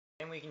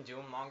And we can do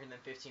them longer than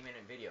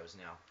 15-minute videos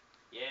now.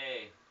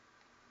 Yay.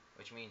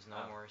 Which means no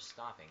more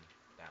stopping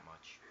that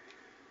much.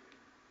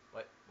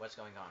 What's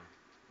going on?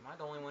 Am I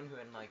the only one who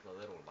had like a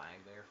little lag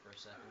there for a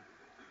second?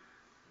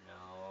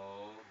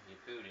 No, you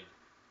pooted.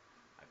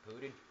 I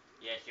pooted?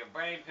 Yes, your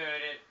brain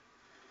pooted.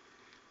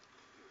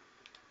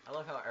 I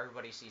love how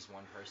everybody sees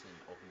one person and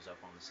opens up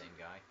on the same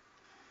guy.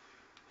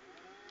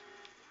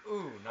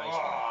 Ooh, nice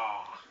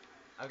one.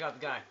 I got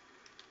the guy.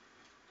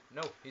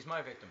 No, he's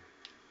my victim.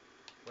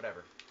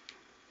 Whatever.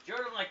 Shoot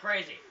him like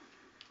crazy.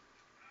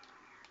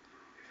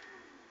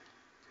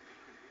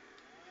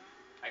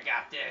 I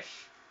got this.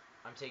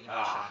 I'm taking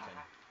his shotgun.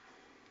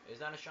 Is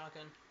that a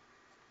shotgun?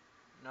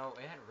 No,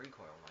 it had a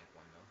recoil like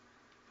one though.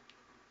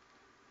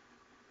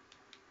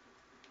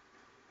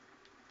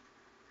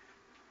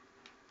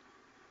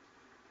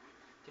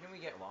 Didn't we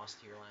get lost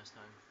here last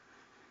time?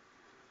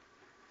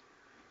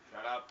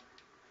 Shut up.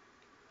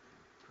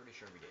 Pretty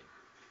sure we did.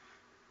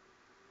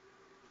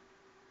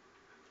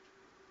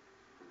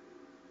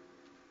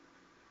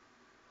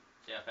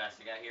 See how fast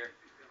I got here?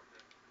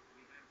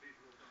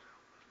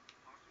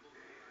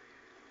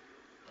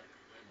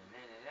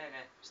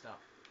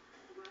 Stop.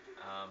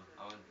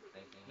 I wasn't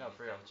thinking No,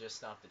 for real. anything. Just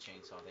stop the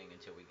chainsaw thing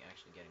until we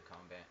actually get in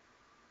combat.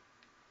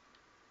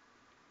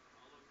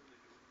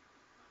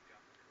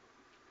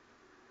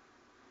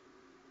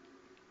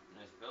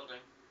 Nice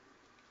building.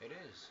 It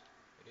is.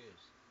 It is.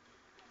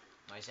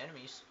 Nice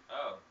enemies.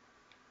 Oh.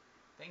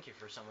 Thank you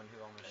for someone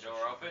who almost The just door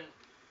shot open? me.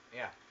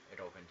 Yeah, it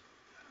opened.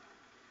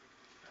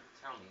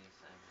 Tell me these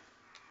things.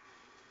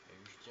 Maybe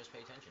you should just pay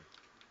attention.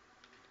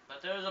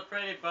 But there's a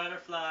pretty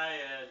butterfly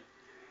and...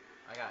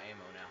 I got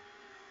ammo now.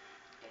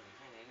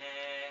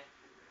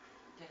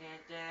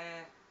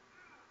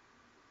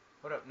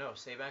 Hold up, no,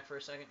 stay back for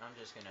a second. I'm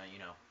just gonna,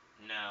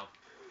 No.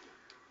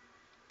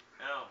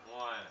 I don't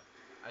want it.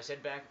 I said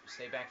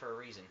stay back for a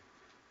reason.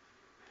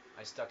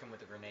 I stuck him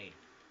with a grenade.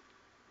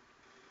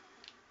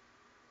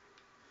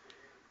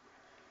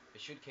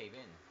 It should cave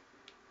in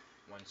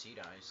once he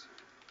dies.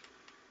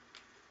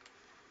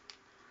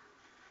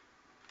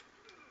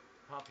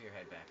 Pop your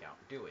head back out.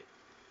 Do it.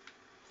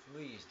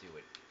 Please do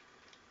it.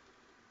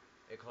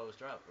 It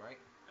closed up, right?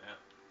 Yeah.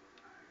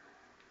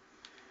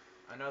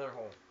 Another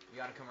hole. You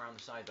gotta come around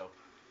the side, though.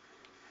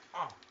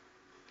 Oh!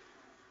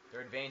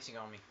 They're advancing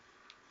on me.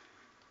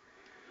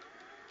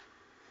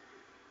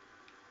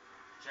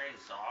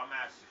 Chainsaw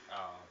massacre.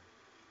 Oh.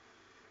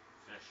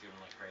 Gonna shoot him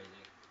like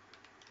crazy.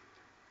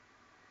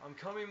 I'm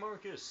coming,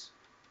 Marcus.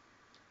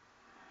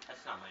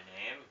 That's not my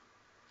name.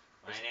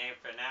 My name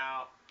for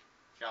now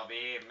shall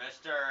be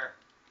Mr.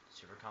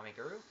 Super Comic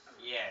Guru?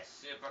 Yes,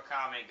 Super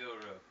Comic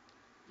Guru.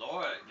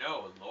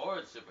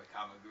 Lord Super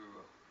Comic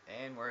Guru.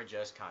 And we're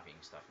just copying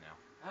stuff now.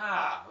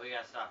 We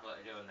gotta stop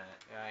doing that.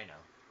 Yeah, I know.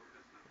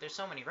 But there's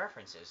so many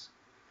references.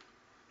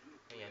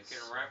 We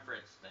can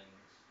reference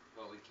things,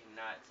 but we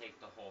cannot take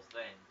the whole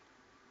thing.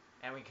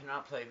 And we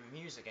cannot play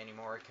music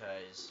anymore,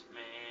 because...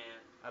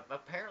 Man.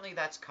 Apparently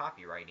that's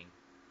copywriting.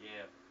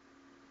 Yeah.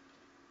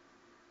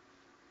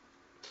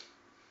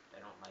 They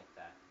don't like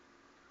that.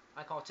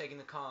 I call taking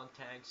the cog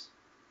tags.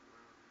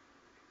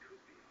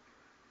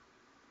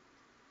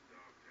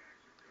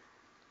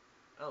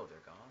 Oh,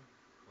 they're gone?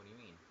 What do you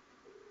mean?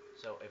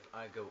 So if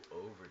I go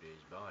over to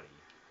his body...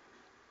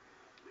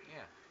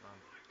 Yeah,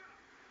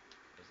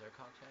 is there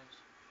cog tags?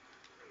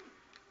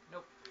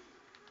 Nope.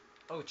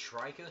 Oh,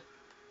 Trika?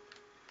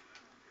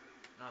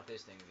 Not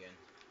this thing again.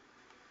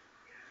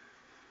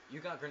 You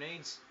got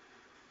grenades?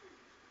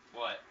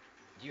 What?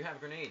 Do you have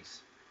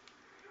grenades?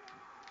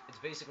 It's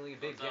basically a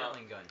big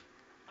Gatling gun.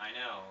 I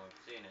know, I've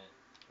seen it.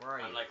 Where are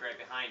you? I'm like right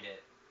behind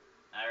it.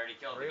 I already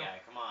killed For the real? guy,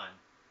 come on.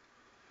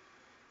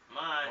 Come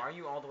on. Why are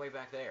you all the way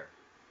back there?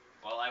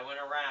 Well, I went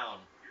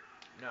around.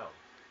 No.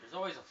 There's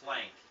always a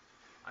flank.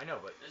 I know,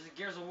 but... This is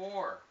Gears of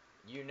War.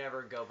 You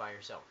never go by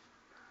yourself.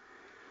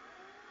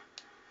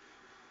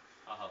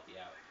 I'll help you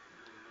out.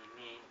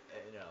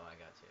 No, I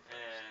got to.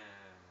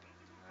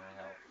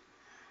 I help.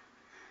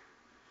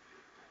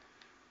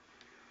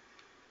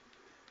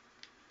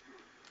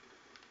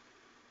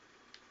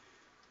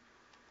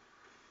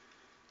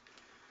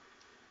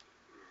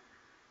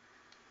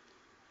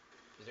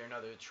 Is there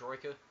another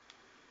Troika?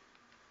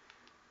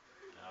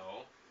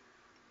 No.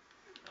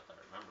 Not that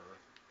I remember.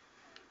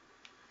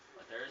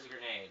 But there is a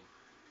grenade.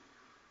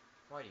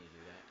 Why do you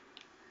do that?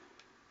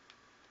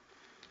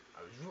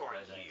 I was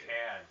Because I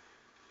can.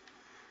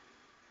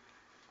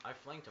 I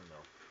flanked him, though.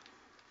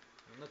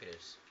 I mean, look at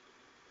this.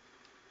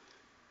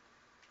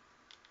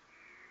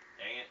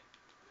 Dang it.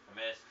 I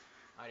missed.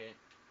 I didn't.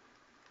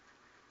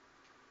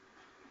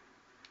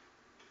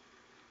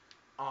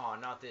 Aw,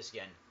 not this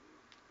again.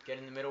 Get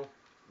in the middle.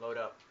 Load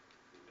up.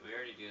 Did we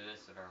already do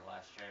this in our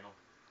last channel?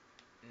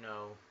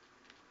 No.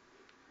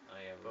 Oh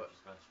yeah, we were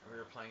just messing around. We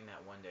were playing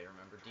that one day,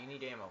 remember? Do you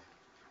need ammo?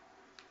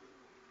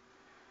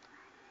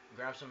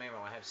 Grab some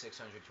ammo. I have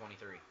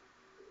 623.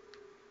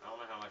 I don't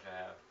know how much I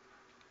have.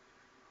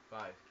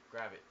 5.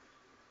 Grab it.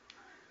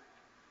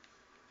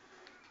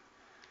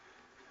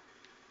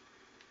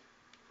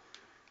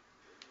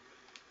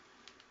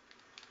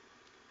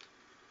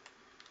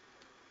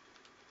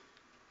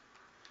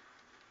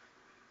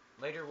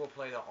 Later we'll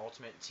play the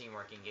ultimate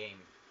teamworking game.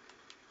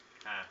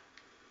 Huh.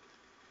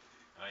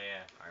 Oh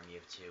yeah. Army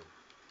of two.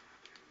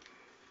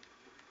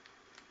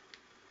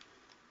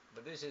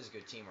 But this is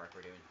good teamwork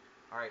we're doing.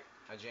 Alright,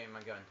 I jammed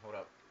my gun. Hold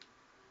up.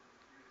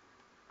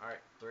 Alright,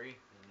 three,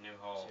 There's a new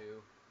hole. 2,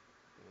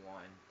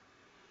 1.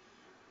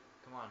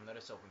 Come on, let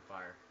us open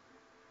fire.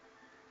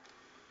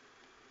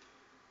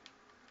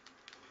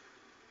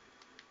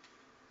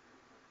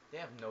 They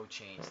have no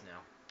chains now.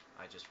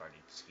 I just farted,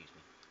 excuse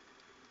me.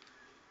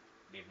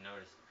 We've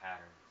noticed the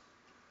patterns.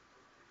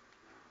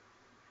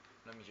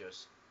 Let me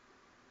just...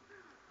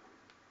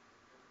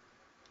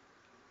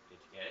 Did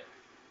you get it?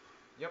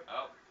 Yep,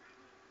 Oh.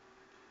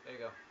 there you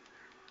go.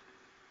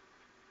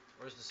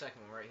 Where's the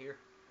second one? Right here?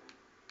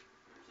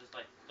 This is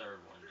like the third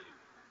one, dude.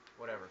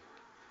 Whatever.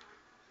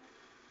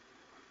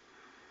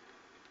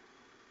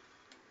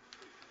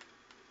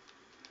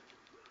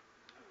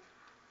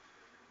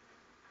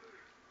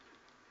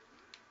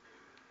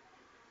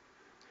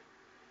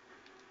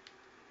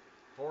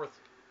 Fourth.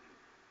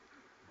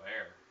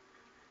 Where?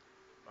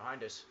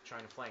 Behind us,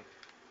 trying to flank.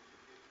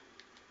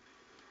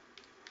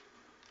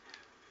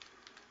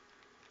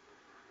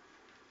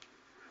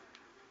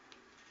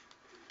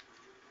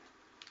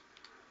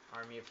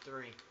 Army of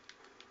 3.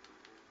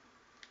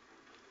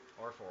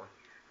 Or 4.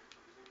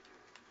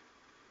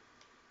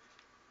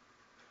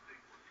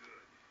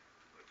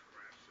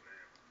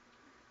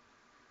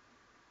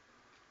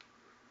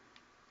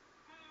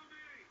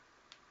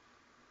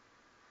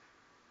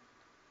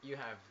 You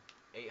have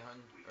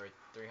 800 or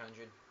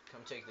 300.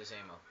 Come take this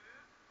ammo.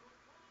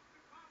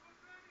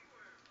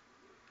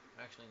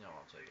 Actually, no,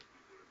 I'll take it.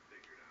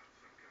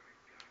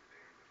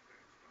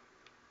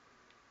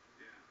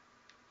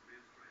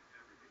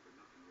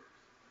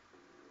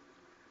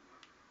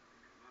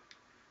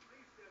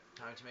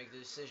 Time to make the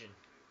decision.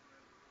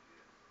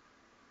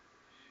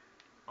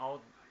 Oh,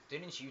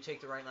 didn't you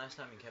take the right last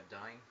time and kept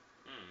dying?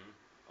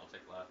 I'll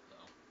take left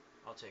though.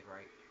 I'll take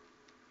right.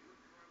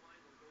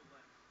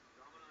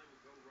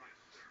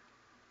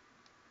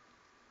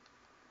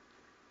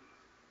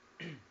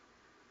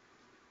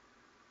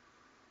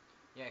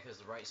 Yeah, because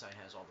the right side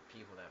has all the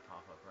people that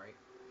pop up, right?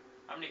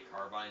 How many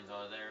carbines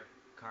are there?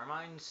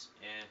 Carmines?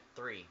 Yeah.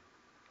 3.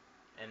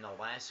 And the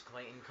last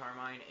Clayton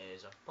Carmine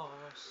is a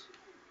boss.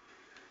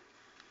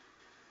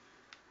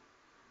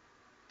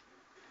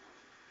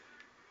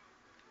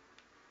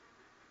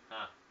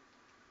 Huh.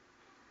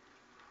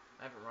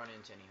 I haven't run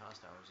into any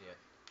hostiles yet.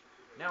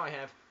 Now I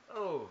have.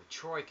 Oh,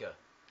 Troika.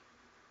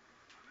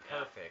 Yeah.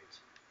 Perfect.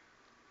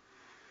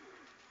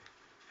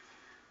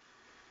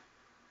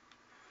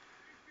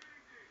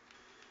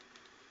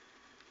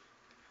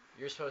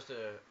 You're supposed to...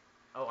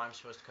 Oh, I'm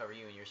supposed to cover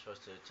you, and you're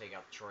supposed to take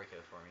out the Troika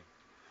for me.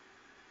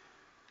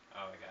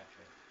 Oh, I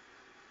gotcha.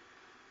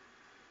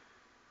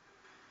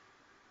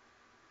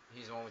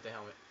 He's the one with the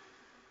helmet.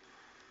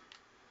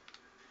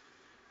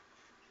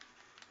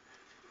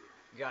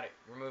 You got it.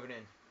 We're moving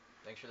in.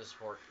 Thanks for the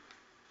support.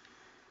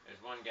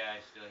 There's one guy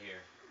still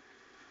here.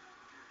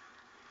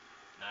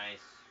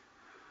 Nice.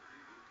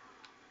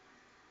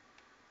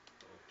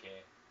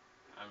 Okay.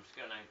 I'm just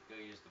gonna go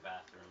use the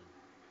bathroom.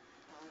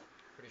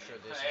 Pretty sure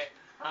this is... Anyway,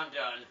 I'm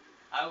done.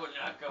 I would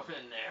not go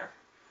in there.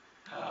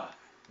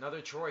 Another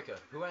Troika.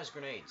 Who has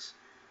grenades?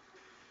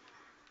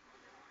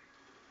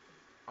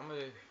 I'm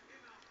gonna...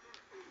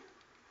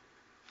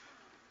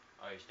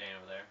 Oh, you're staying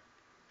over there?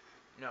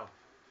 No.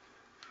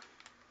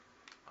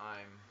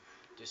 I'm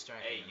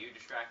distracting Hey, him. you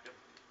distract him.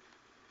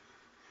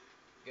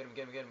 Get him,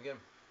 get him, get him, get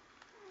him.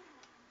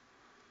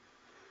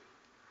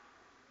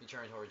 He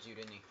turned towards you,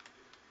 didn't he?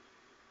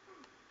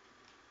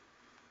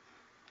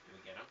 Did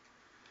we get him?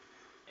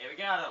 Hey, we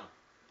got him!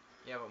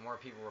 Yeah, but more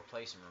people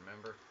replace him,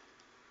 remember?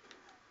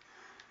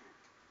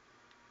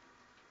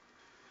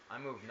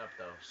 I'm moving up,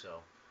 though, so...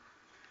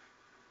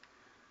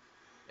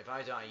 If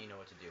I die, you know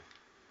what to do.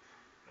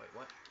 Wait,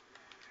 what?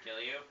 Kill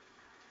you?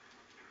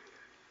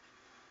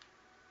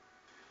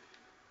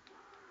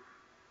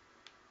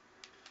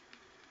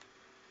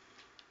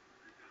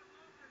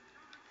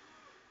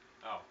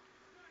 Oh.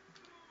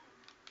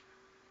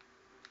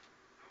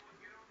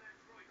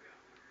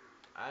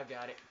 I've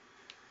got it.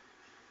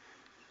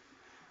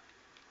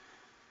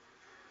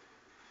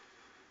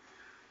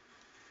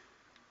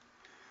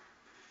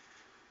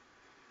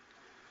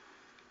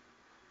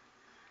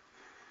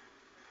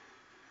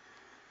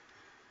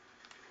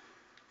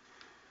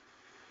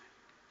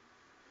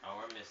 All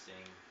we're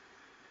missing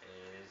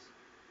is...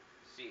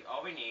 See,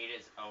 all we need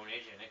is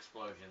ownage and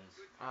explosions.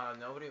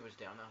 Nobody was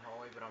down that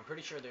hallway, but I'm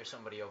pretty sure there's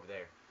somebody over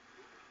there.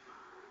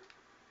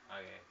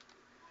 Okay.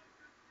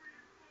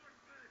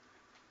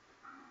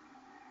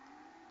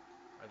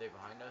 Are they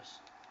behind us?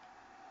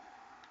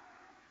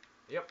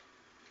 Yep.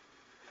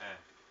 Eh.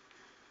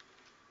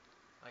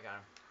 I got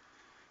him.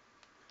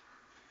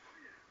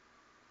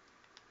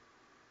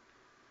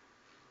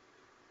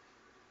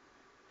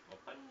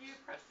 What button do you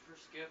press for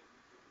skip?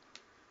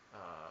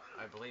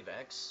 I believe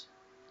X.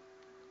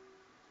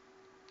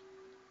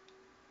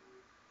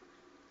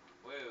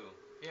 Woo.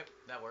 Yep,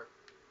 that worked.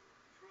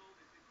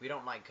 We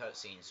don't like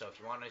cutscenes, so if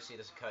you want to see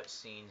the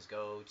cutscenes,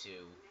 go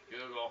to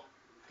Google.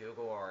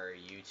 Google or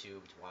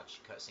YouTube to watch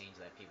cutscenes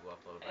that people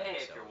upload by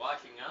Hey, if you're themselves.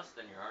 watching us,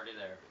 then you're already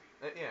there.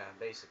 Yeah,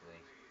 basically.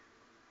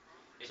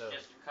 It's So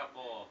just a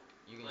couple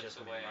you can clicks just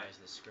away. minimize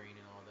the screen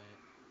and all that.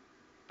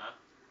 Huh?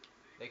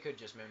 They could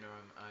just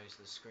minimize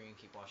the screen,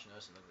 keep watching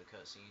us, and look at the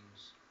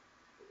cutscenes.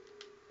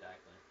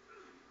 Exactly.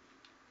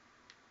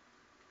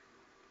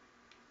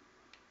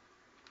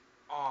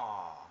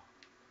 Aw,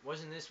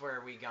 wasn't this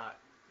where we got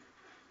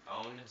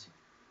Owned owned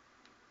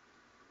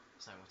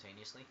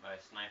simultaneously? by a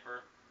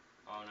sniper.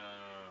 Oh no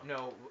no no.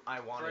 No, I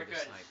wanted the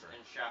Tricka sniper.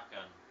 and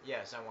shotgun.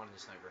 Yes, I wanted the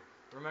sniper.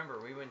 Remember,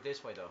 we went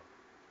this way though.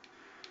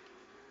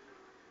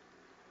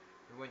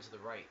 We went to the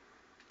right.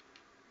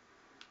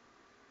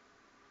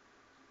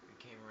 We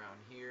came around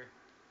here.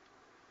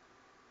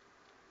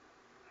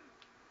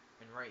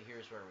 And right here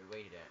is where we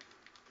waited at.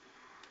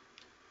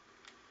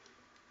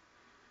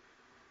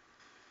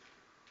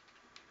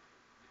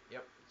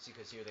 Yep, see,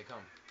 because here they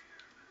come.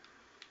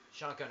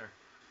 Shotgunner.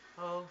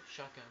 Oh,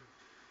 shotgun.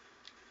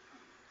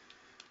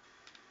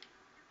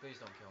 Please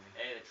don't kill me.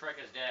 Hey, the trick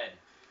is dead.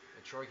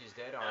 The Troik is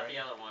dead Not already? the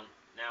other one.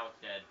 Now it's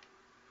dead.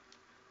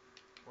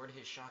 Where did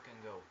his shotgun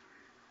go?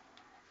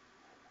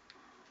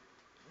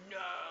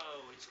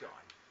 No, it's gone.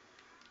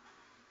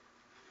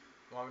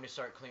 Want me to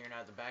start clearing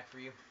out the back for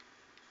you?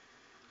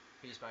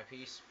 Piece by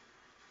piece?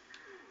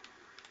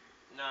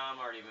 No, I'm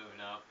already moving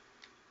up.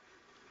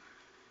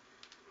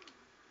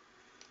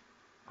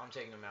 I'm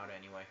taking them out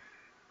anyway.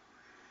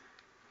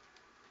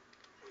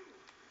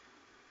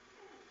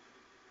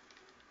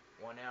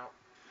 One out.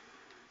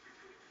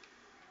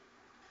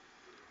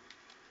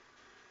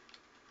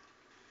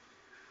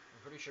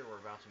 I'm pretty sure we're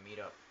about to meet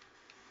up.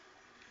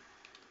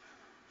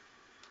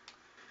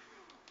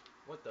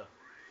 What the?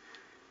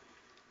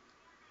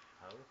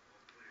 How?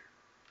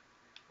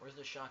 Where's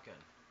the shotgun?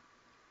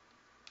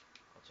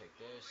 I'll take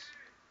this.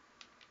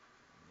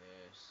 And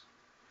this.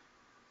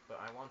 But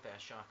I want that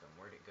shotgun.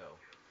 Where'd it go?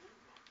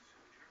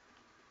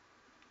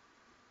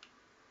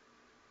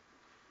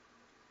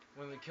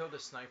 When we kill the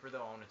sniper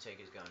though, I want to take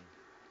his gun.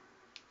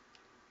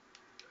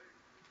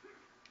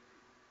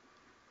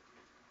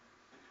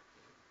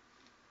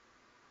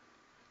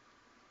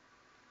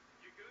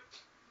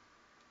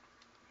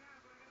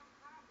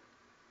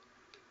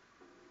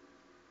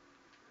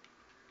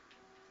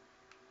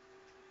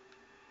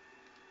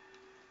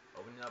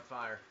 Opening up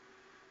fire.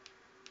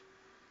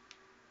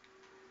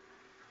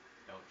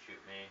 Don't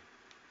shoot me.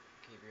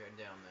 Keep your head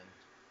down then.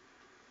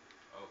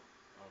 Oh,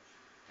 I'll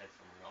hit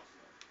somewhere else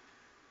then.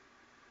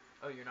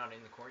 Oh, you're not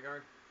in the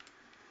courtyard?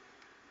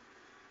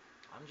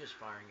 I'm just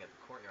firing at the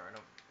courtyard.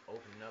 I'm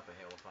opening up a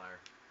hail of fire.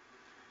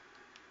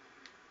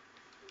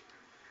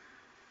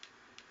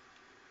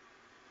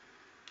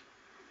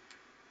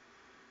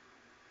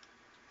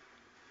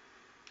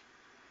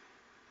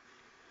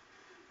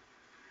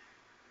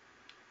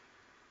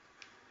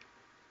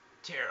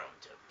 Tear them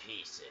to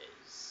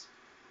pieces.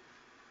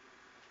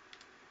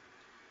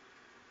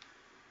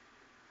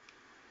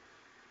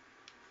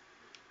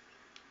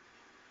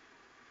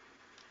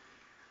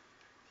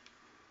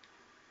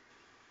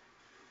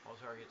 All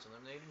targets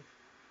eliminated.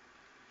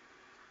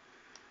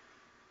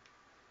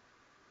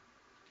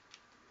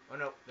 Oh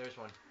no, there's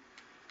one.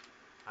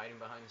 Hiding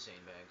behind the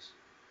sandbags.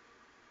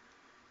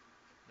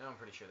 No, I'm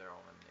pretty sure they're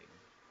all eliminated.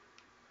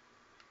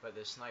 But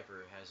the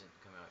sniper hasn't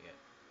come out yet.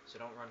 So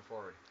don't run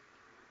forward.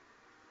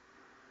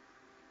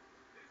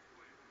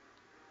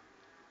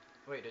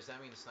 Wait, does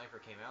that mean the sniper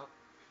came out?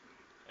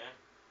 Yeah.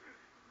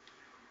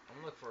 I'm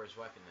gonna look for his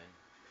weapon then.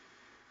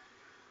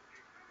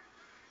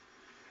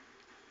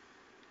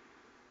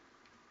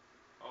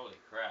 Holy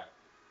crap.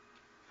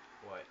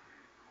 What?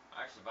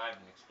 I survived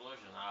an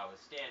explosion that I was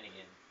standing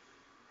in.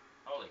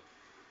 Holy.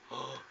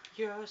 Oh,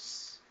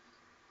 yes!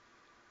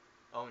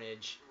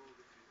 Ownage.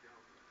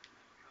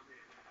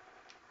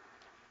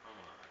 Come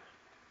on.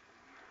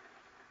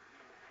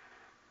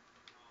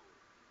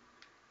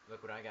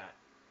 Look what I got.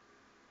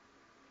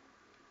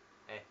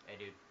 Hey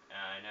dude.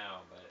 Yeah, I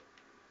know, but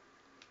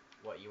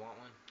What, you want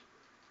one?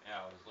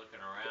 yeah, I was looking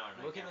around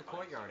and I Look in can't the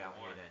find a courtyard single out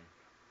here one. then.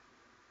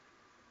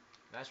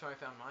 That's where I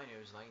found mine. It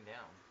was laying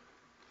down.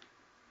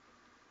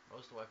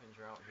 Most weapons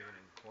are out here in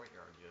the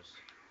courtyard just.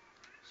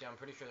 See, I'm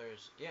pretty sure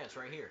there's. Yeah, it's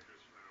right here.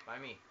 By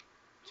me.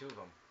 Two of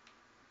them.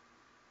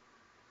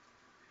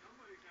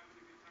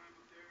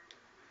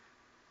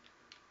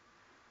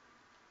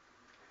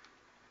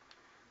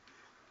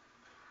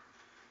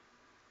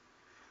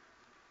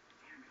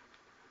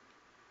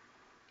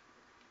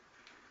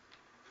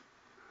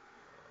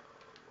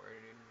 Where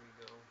did we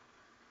go?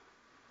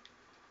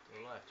 To the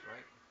left,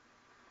 right?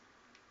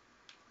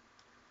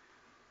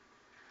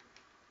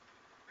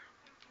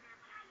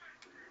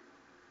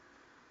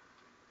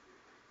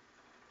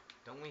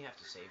 Don't we have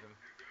to save him?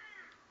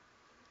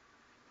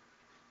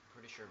 I'm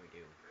pretty sure we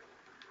do.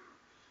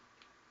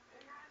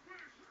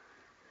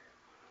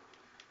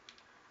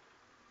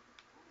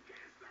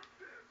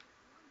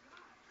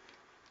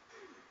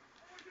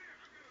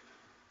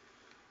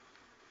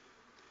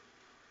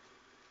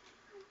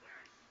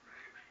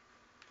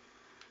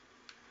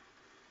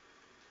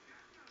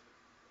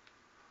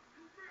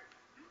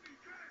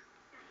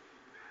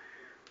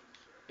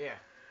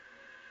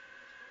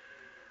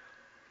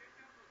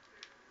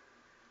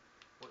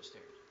 the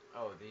stairs.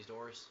 Oh, these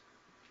doors.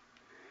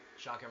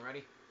 Shotgun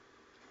ready?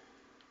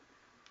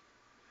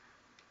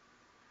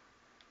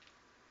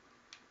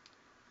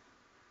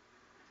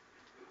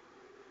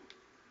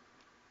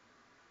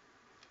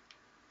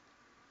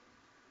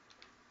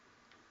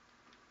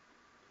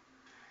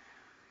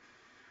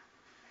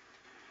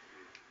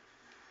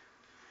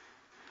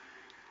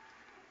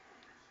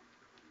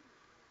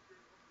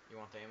 You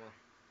want the ammo?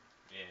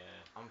 Yeah.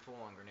 I'm full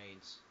on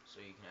grenades,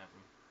 so you can have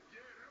them.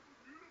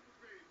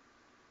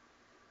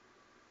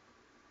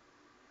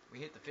 We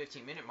hit the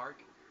 15-minute mark.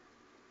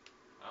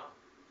 Oh.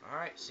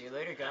 Alright, see you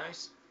later, Yeah.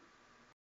 guys.